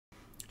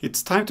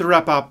It's time to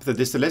wrap up the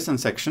distillation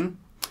section,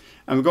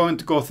 and we're going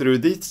to go through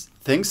these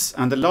things.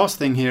 And the last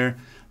thing here,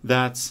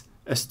 that's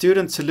a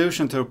student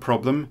solution to a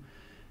problem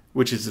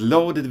which is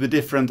loaded with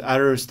different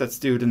errors that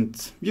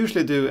students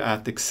usually do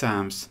at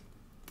exams.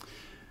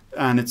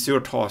 And it's your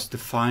task to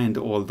find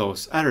all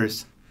those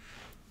errors.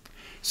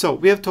 So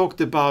we have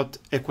talked about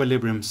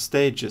equilibrium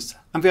stages,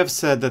 and we have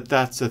said that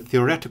that's a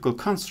theoretical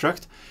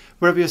construct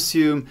where we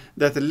assume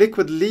that the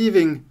liquid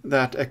leaving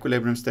that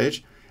equilibrium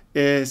stage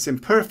is in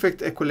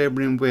perfect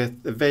equilibrium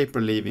with the vapor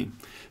leaving.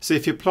 So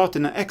if you plot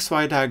in an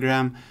XY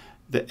diagram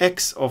the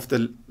X of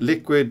the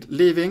liquid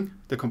leaving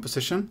the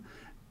composition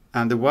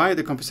and the Y,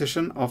 the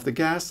composition of the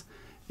gas,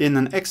 in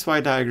an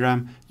XY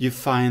diagram you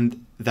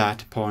find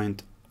that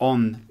point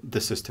on the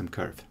system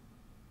curve.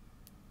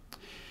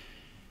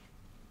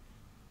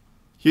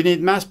 You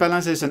need mass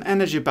balances and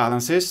energy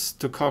balances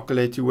to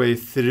calculate your way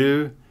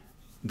through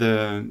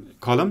the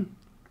column.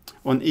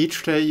 On each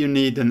tray you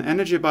need an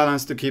energy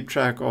balance to keep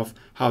track of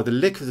how the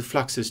liquid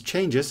fluxes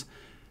changes,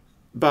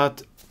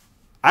 but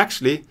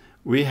actually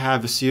we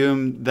have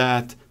assumed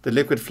that the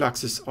liquid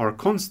fluxes are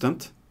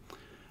constant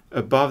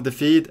above the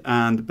feed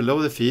and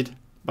below the feed,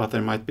 but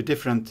there might be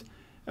different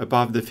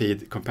above the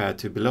feed compared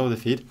to below the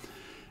feed.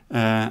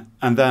 And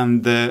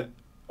then the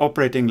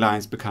operating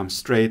lines become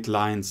straight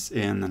lines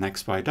in an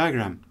XY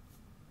diagram.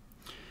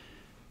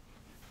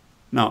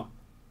 Now,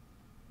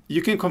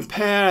 you can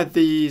compare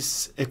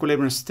these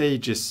equilibrium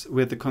stages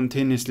with the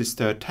continuously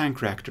stirred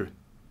tank reactor.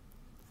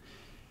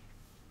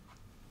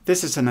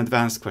 This is an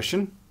advanced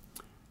question.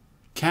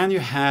 Can you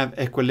have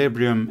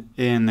equilibrium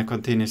in a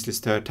continuously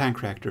stirred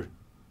tank reactor?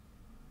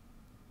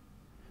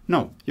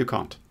 No, you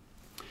can't.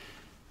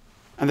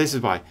 And this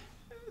is why.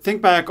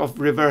 Think back of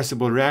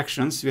reversible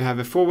reactions. You have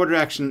a forward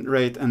reaction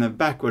rate and a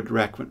backward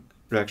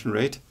reaction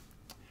rate.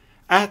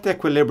 At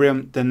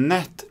equilibrium, the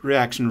net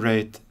reaction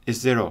rate is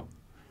 0.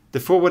 The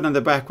forward and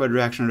the backward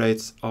reaction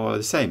rates are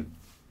the same.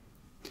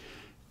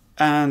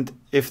 And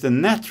if the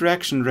net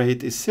reaction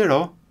rate is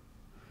 0,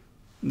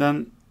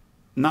 then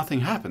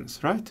nothing happens,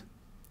 right?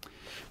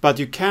 But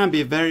you can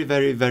be very,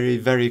 very, very,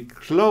 very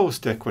close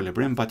to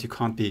equilibrium, but you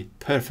can't be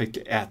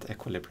perfectly at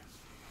equilibrium.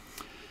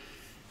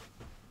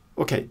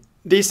 Okay,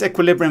 these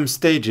equilibrium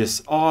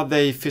stages, are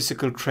they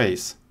physical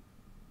trays?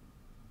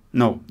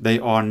 No, they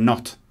are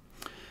not.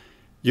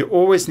 You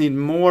always need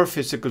more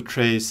physical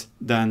trays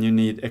than you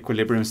need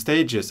equilibrium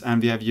stages,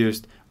 and we have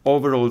used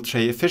overall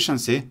tray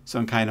efficiency,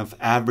 some kind of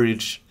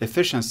average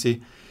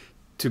efficiency,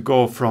 to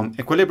go from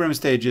equilibrium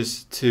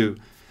stages to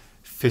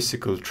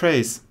physical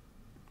trays.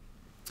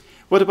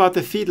 What about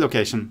the feed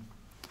location?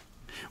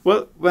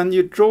 Well, when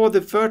you draw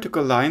the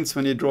vertical lines,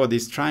 when you draw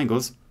these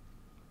triangles,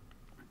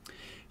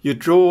 you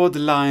draw the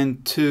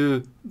line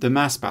to the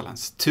mass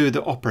balance, to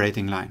the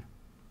operating line.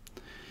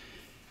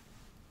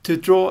 To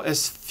draw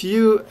as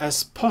few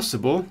as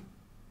possible,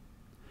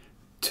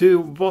 to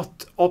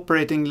what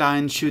operating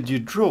line should you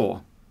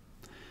draw?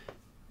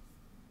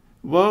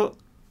 Well,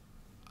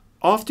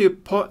 after you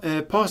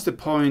pass the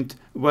point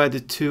where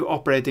the two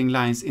operating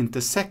lines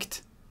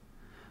intersect,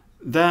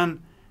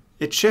 then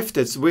it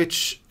shifts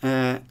which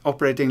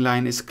operating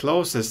line is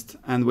closest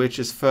and which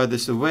is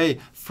furthest away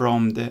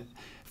from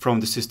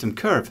the system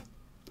curve.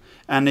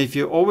 And if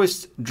you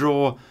always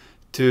draw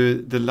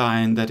to the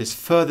line that is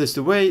furthest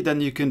away,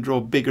 then you can draw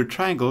bigger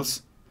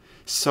triangles.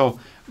 So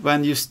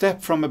when you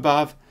step from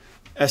above,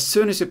 as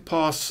soon as you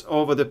pass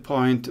over the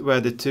point where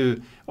the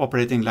two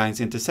operating lines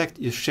intersect,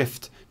 you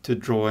shift to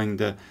drawing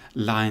the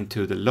line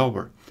to the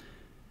lower.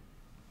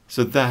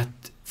 So that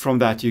from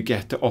that you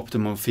get the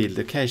optimal field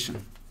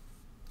location.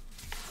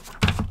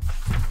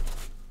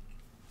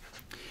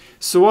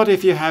 So what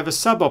if you have a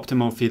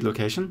suboptimal field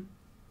location?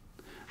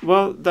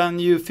 Well, then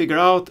you figure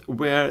out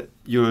where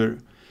you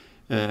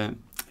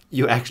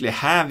actually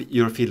have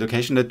your field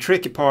location. The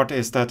tricky part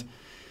is that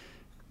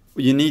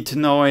you need to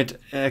know it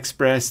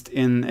expressed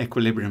in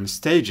equilibrium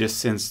stages,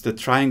 since the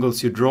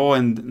triangles you draw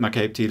in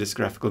McCabe-Thiele's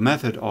graphical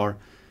method are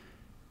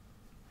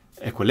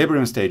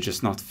equilibrium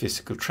stages, not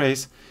physical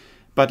trays.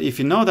 But if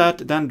you know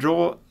that, then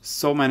draw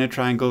so many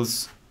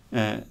triangles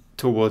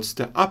towards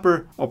the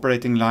upper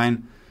operating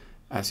line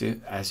as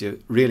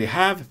you really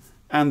have,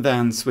 and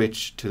then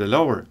switch to the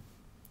lower.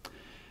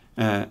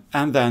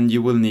 And then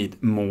you will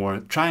need more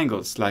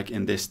triangles, like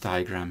in this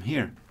diagram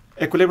here.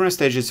 Equilibrium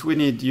stages, we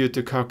need you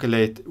to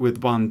calculate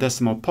with 1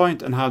 decimal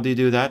point. And how do you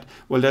do that?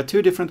 Well, there are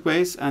 2 different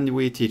ways, and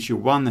we teach you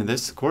one in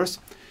this course.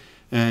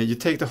 You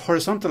take the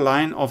horizontal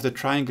line of the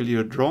triangle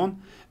you're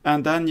drawn,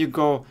 and then you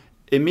go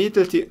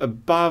immediately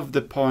above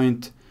the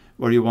point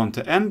where you want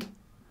to end,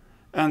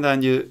 and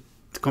then you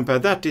compare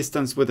that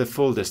distance with the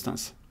full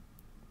distance.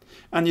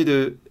 And you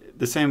do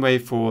the same way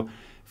for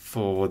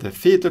the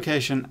feed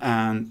location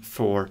and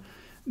for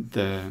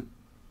the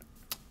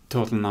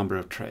total number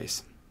of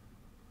trays.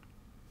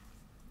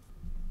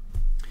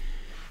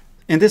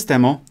 In this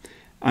demo,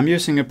 I'm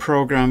using a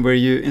program where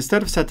you,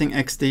 instead of setting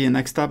XD and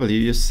XW,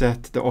 you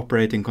set the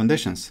operating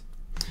conditions.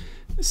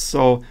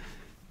 So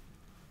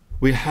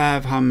we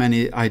have how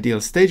many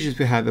ideal stages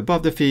we have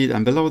above the feed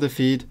and below the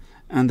feed,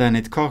 and then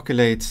it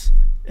calculates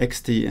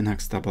XT and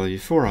XW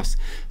for us.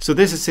 So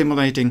this is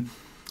simulating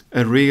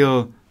a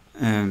real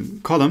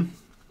column,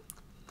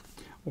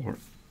 or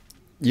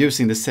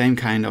using the same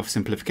kind of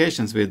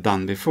simplifications we've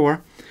done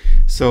before.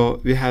 So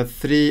we have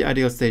 3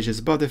 ideal stages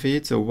above the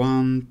feed, so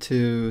 1,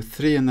 2,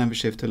 3, and then we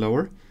shift to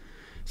lower.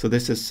 So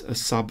this is a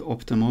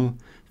suboptimal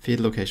feed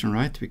location,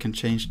 right? We can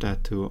change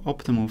that to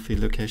optimal feed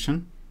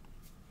location.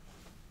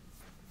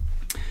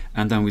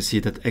 And then we see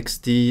that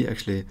XD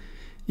actually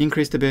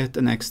increased a bit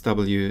and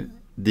XW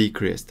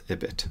decreased a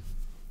bit.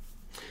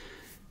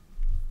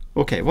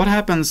 Okay, what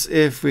happens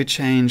if we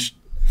change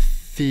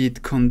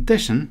feed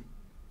condition?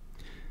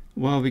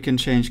 Well, we can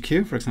change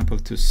Q, for example,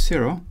 to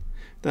 0.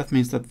 That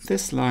means that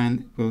this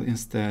line will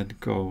instead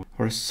go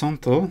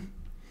horizontal.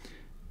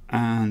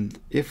 And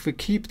if we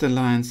keep the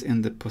lines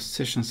in the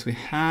positions we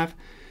have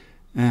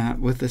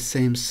with the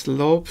same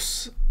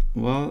slopes,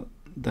 well,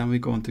 then we're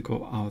going to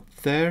go out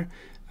there,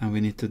 and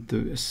we need to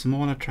do a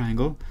smaller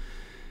triangle.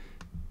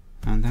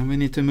 And then we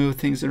need to move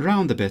things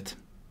around a bit.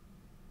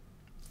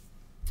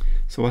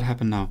 So what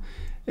happened now?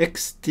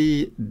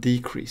 XD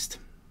decreased.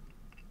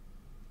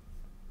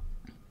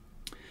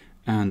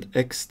 And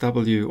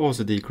XW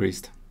also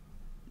decreased.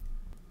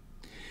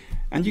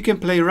 And you can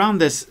play around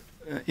this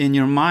in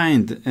your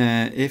mind.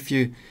 If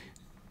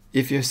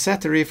you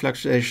set the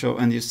reflux ratio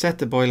and you set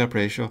the boil-up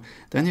ratio,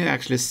 then you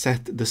actually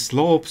set the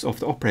slopes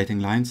of the operating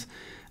lines,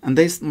 and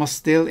they must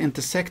still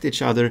intersect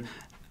each other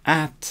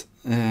at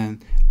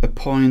a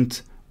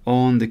point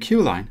on the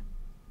Q line.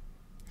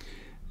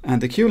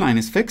 And the Q line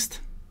is fixed,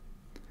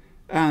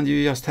 and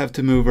you just have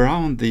to move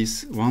around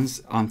these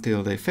ones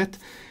until they fit.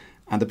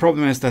 And the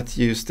problem is that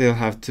you still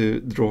have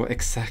to draw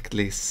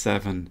exactly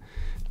 7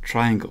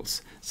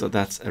 triangles. So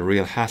that's a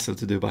real hassle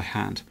to do by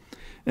hand.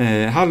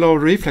 How low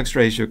reflux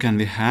ratio can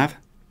we have?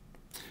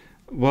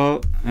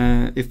 Well,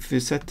 if we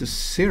set to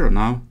 0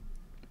 now,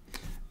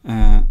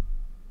 that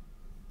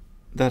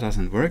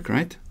doesn't work,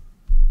 right?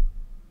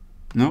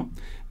 No.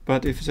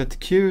 But if you set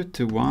Q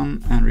to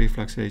 1 and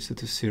reflux ratio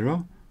to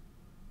 0,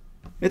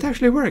 it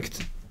actually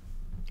worked.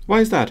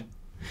 Why is that?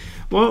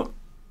 Well,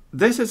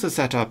 this is a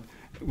setup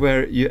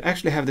where you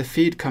actually have the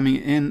feed coming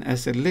in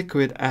as a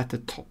liquid at the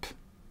top.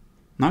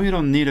 Now you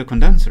don't need a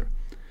condenser.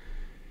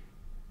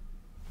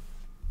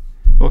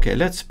 Okay,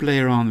 let's play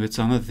around with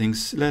some other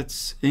things.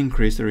 Let's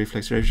increase the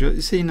reflux ratio.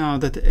 You see now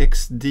that the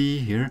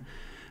XD here,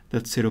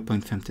 that's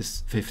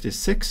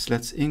 0.56.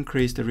 Let's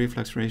increase the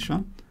reflux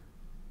ratio.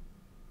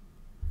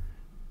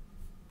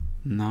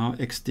 Now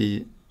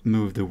XD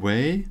moved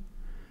away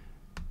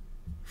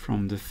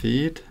from the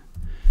feed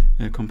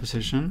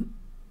composition,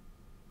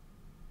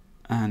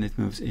 and it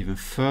moves even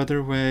further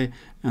away.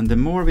 And the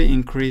more we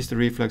increase the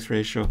reflux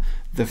ratio,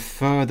 the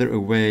further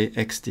away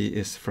XD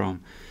is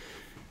from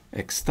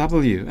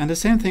XW. And the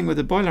same thing with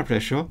the boil-up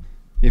ratio.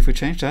 If we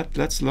change that,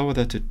 let's lower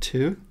that to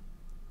 2.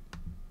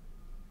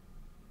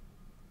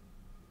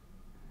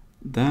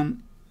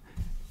 Then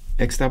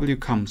XW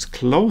comes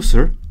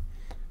closer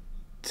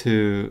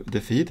to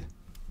the feed.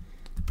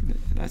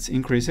 Let's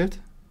increase it.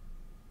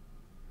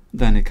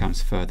 Then it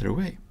comes further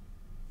away.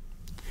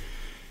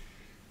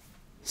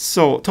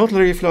 So total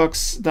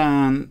reflux,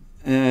 then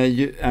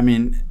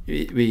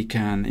we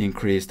can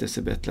increase this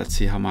a bit. Let's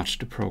see how much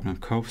the program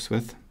copes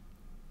with.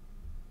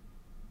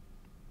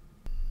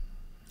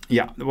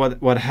 Yeah,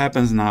 what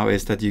happens now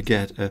is that you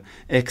get a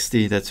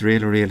XD that's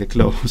really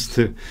close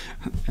to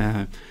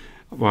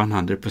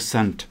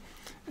 100%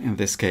 in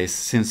this case,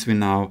 since we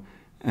now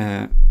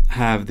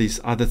have these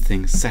other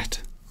things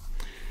set.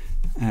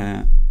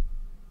 And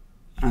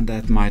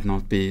that might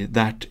not be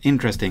that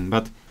interesting,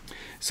 but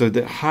so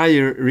the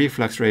higher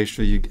reflux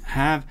ratio you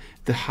have,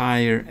 the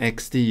higher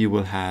XD you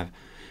will have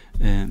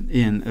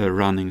in a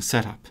running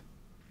setup.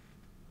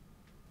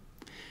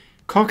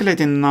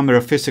 Calculating the number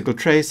of physical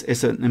trays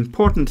is an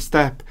important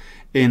step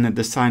in a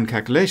design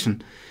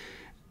calculation.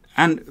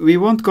 And we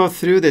won't go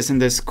through this in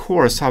this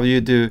course, how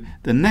you do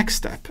the next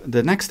step.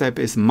 The next step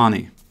is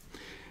money.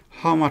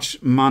 How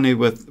much money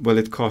will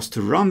it cost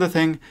to run the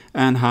thing,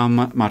 and how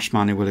much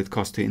money will it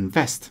cost to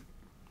invest?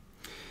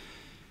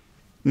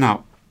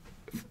 Now,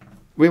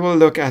 we will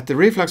look at the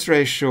reflux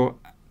ratio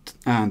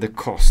and the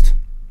cost.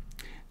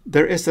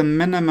 There is a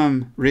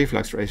minimum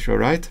reflux ratio,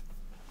 right?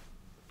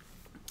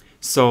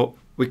 So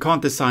we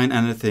can't design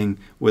anything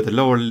with a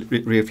lower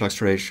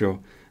reflux ratio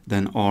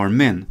than R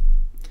min.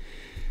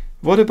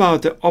 What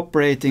about the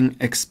operating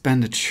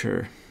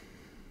expenditure?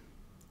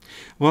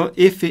 Well,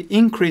 if we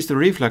increase the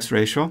reflux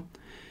ratio,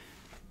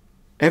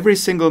 every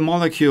single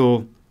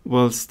molecule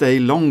will stay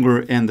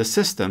longer in the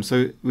system.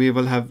 So we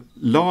will have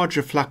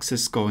larger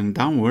fluxes going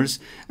downwards,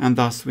 and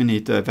thus we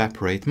need to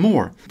evaporate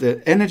more.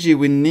 The energy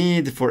we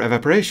need for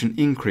evaporation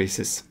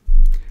increases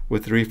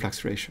with the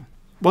reflux ratio.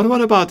 But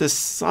what about the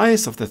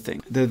size of the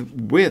thing? The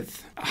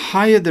width.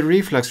 Higher the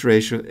reflux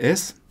ratio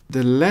is,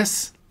 the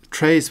less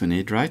trays we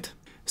need, right?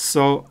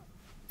 So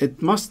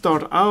it must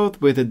start out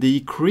with a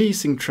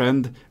decreasing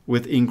trend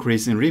with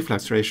increasing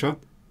reflux ratio.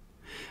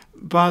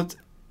 But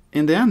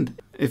in the end,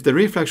 if the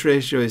reflux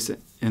ratio is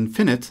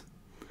infinite,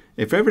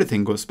 if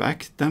everything goes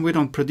back, then we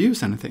don't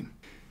produce anything.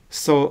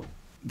 So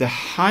the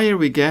higher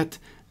we get,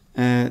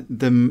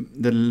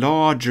 the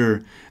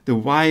larger, the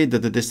wider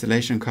the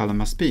distillation column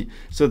must be.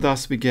 So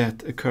thus we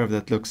get a curve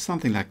that looks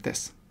something like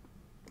this.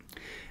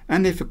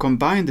 And if we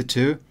combine the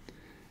two,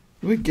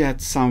 we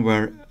get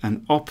somewhere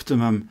an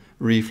optimum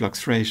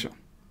reflux ratio.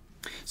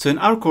 So in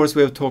our course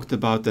we have talked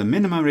about the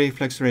minimum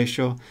reflux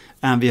ratio,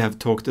 and we have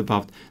talked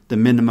about the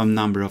minimum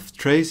number of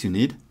trays you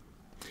need.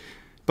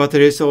 But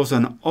there is also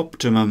an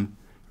optimum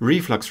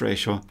reflux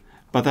ratio,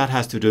 but that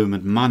has to do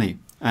with money,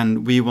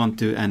 and we won't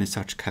do any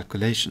such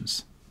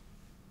calculations.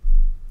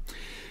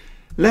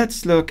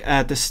 Let's look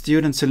at the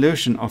student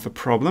solution of a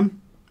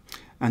problem,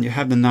 and you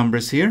have the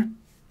numbers here,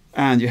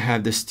 and you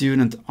have the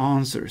student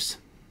answers.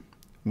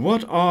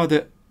 What are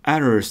the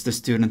errors the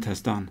student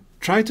has done?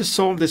 Try to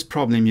solve this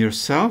problem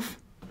yourself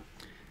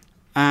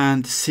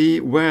and see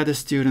where the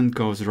student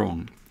goes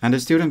wrong. And the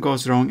student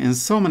goes wrong in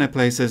so many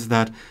places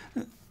that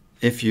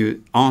if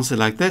you answer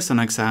like this on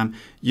exam,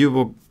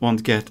 you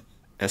won't get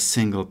a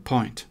single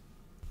point.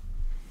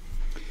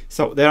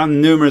 So there are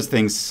numerous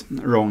things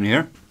wrong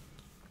here.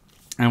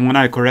 And when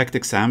I correct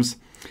exams,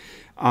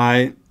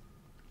 I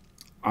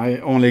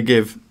only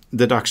give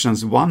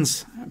deductions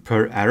once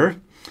per error.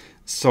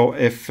 So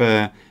if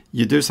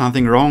you do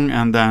something wrong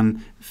and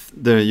then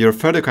your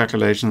further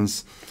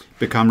calculations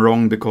become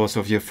wrong because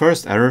of your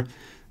first error,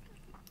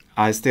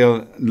 I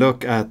still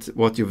look at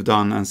what you've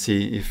done and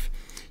see if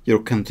your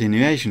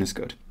continuation is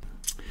good.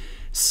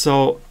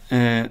 So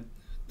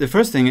the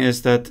first thing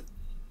is that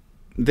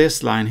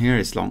this line here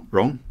is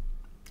wrong.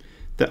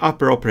 The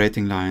upper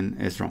operating line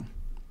is wrong.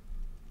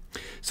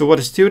 So what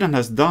a student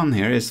has done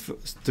here is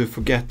to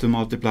forget to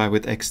multiply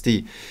with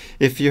xd.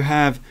 If you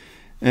have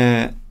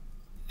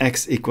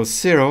x equals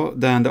 0,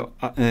 then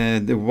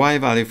the y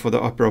value for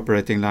the upper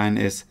operating line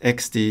is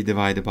xd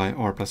divided by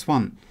r plus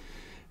 1.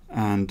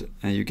 And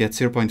you get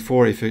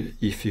 0.4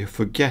 if you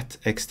forget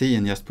xd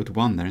and just put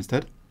 1 there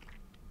instead.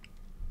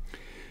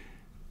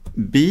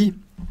 B,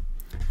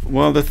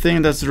 well, the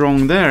thing that's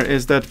wrong there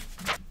is that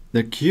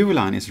the Q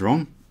line is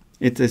wrong.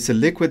 It is a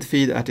liquid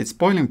feed at its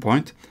boiling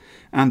point,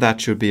 and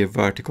that should be a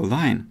vertical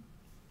line.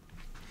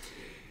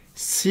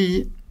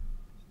 C,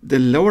 the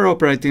lower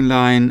operating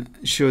line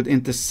should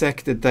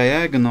intersect the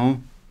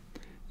diagonal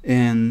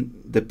in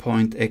the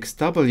point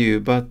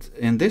xw, but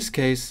in this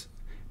case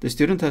the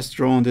student has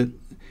drawn the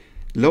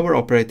lower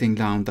operating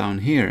line down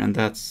here, and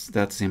that's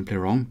simply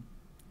wrong.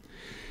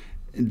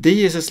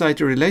 D is a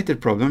slightly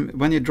related problem.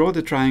 When you draw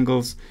the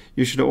triangles,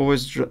 you should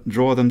always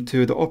draw them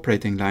to the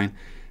operating line,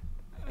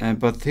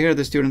 but here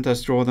the student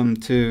has drawn them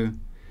to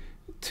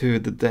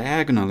the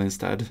diagonal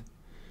instead.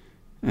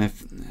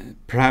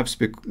 Perhaps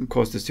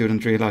because the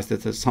student realized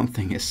that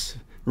something is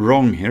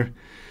wrong here.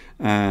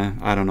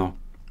 I don't know.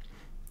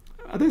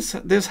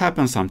 This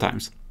happens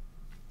sometimes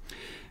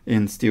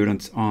in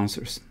students'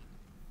 answers.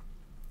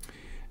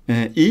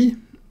 E,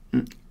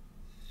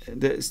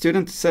 the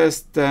student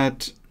says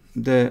that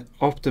the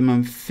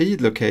optimum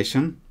feed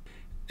location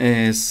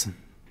is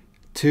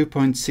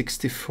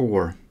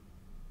 2.64.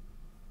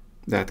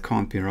 That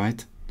can't be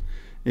right.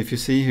 If you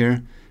see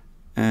here,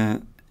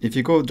 if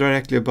you go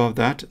directly above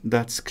that,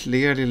 that's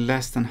clearly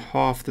less than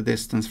half the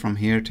distance from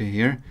here to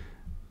here,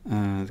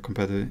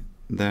 compared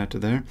to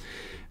there.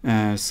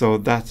 So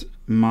that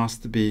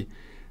must be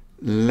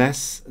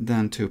less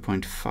than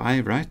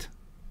 2.5, right?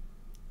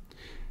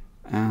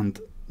 And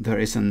there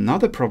is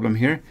another problem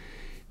here.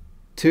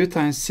 2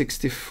 times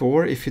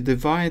 64, if you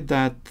divide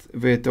that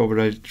with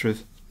overall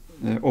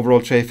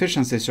tray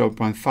efficiency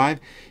 0.5,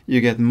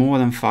 you get more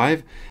than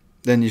 5.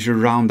 Then you should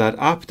round that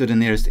up to the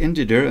nearest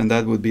integer, and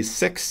that would be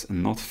 6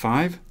 and not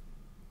 5.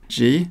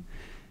 G,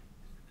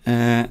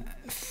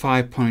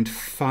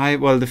 5.5.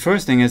 Well, the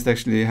first thing is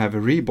actually you have a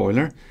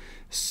reboiler.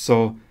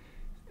 So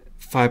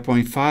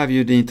 5.5,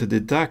 you need to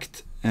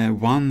deduct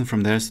 1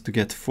 from there to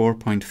get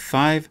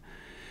 4.5.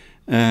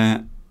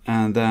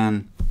 And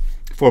then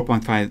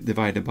 4.5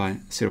 divided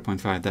by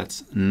 0.5,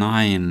 that's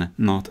 9,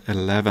 not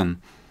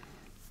 11.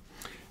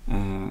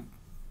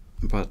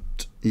 But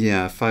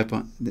yeah,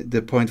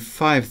 the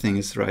 0.5 thing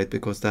is right,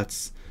 because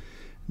that's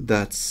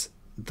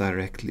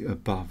directly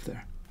above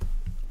there.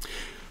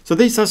 So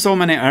these are so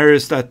many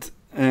errors that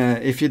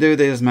if you do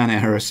these many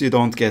errors, you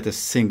don't get a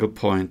single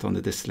point on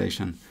the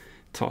distillation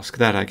task.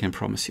 That I can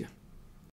promise you.